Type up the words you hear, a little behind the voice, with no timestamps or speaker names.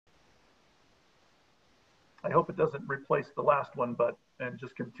I hope it doesn't replace the last one, and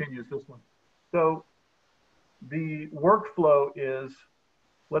just continues this one. So the workflow is,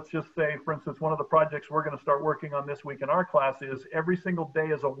 let's just say, for instance, one of the projects we're going to start working on this week in our class is every single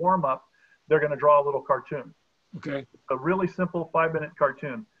day as a warm-up, they're going to draw a little cartoon. Okay. A really simple 5-minute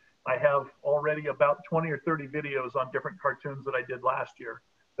cartoon. I have already about 20 or 30 videos on different cartoons that I did last year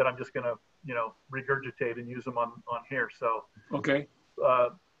that I'm just going to, regurgitate and use them on here. So okay.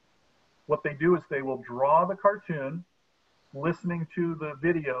 What they do is they will draw the cartoon, listening to the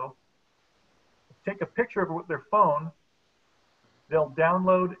video, take a picture of it with their phone. They'll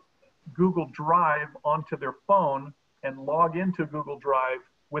download Google Drive onto their phone and log into Google Drive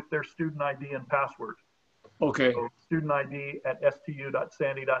with their student ID and password. Okay. So student ID at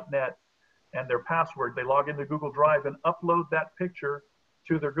stu.sandy.net and their password. They log into Google Drive and upload that picture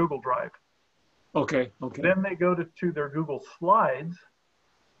to their Google Drive. Okay. Okay. Then they go to their Google Slides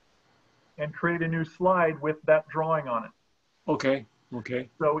and create a new slide with that drawing on it. Okay. Okay.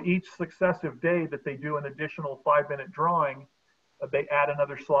 So each successive day that they do an additional 5-minute drawing, they add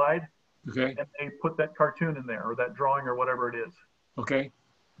another slide. Okay. And they put that cartoon in there or that drawing or whatever it is. Okay.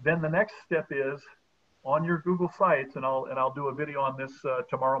 Then the next step is on your Google Sites, and I'll do a video on this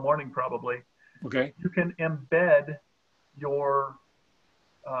tomorrow morning probably. Okay. You can embed your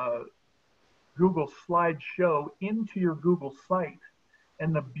Google slideshow into your Google site.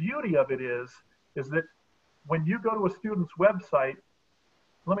 And the beauty of it is that when you go to a student's website,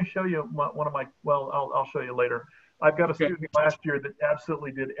 let me show you one of my, I'll show you later. I've got a student last year that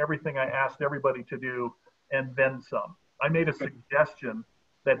absolutely did everything I asked everybody to do and then some. I made a suggestion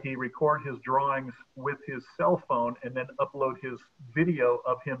that he record his drawings with his cell phone and then upload his video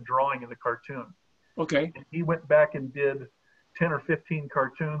of him drawing in the cartoon. Okay. And he went back and did 10 or 15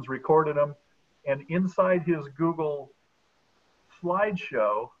 cartoons, recorded them, and inside his Google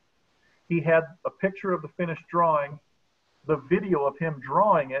slideshow, he had a picture of the finished drawing, the video of him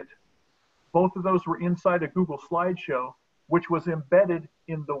drawing it. Both of those were inside a Google slideshow, which was embedded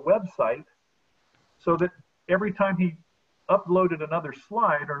in the website, so that every time he uploaded another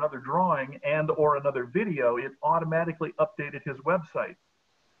slide or another drawing or another video, it automatically updated his website.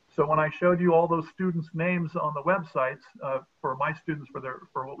 So when I showed you all those students' names on the websites for my students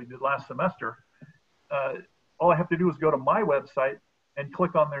for what we did last semester, all I have to do is go to my website and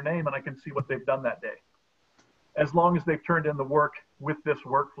click on their name and I can see what they've done that day, as long as they've turned in the work with this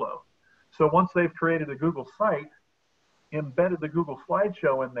workflow. So once they've created a Google site, embedded the Google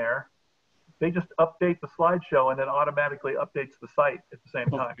slideshow in there, they just update the slideshow and it automatically updates the site at the same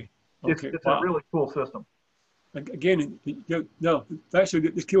time. Okay. It's a really cool system. Again, no, actually,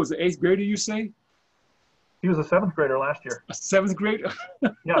 this kid was an 8th grader, you say? He was a 7th grader last year. A 7th grader?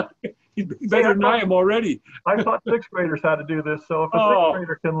 Yeah. He's better than I am already. I taught 6th graders how to do this, so if a 6th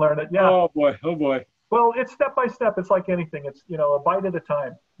grader can learn it, yeah. Oh boy, oh boy. Well, it's step by step. It's like anything. It's, a bite at a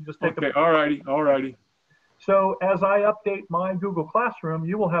time. You just take a all righty. So as I update my Google Classroom,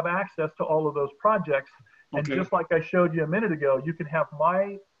 you will have access to all of those projects. And just like I showed you a minute ago, you can have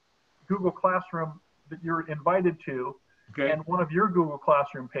my Google Classroom that you're invited to and one of your Google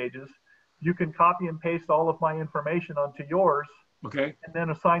Classroom pages. You can copy and paste all of my information onto yours and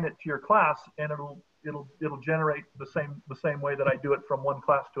then assign it to your class, and it'll generate the same way that I do it from one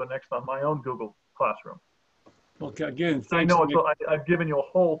class to the next on my own Google Classroom. Okay, again, thanks. I know I've given you a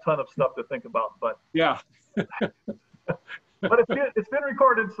whole ton of stuff to think about, but yeah. But it's been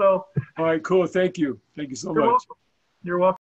recorded, so. All right, cool. Thank you so much. You're welcome. You're welcome.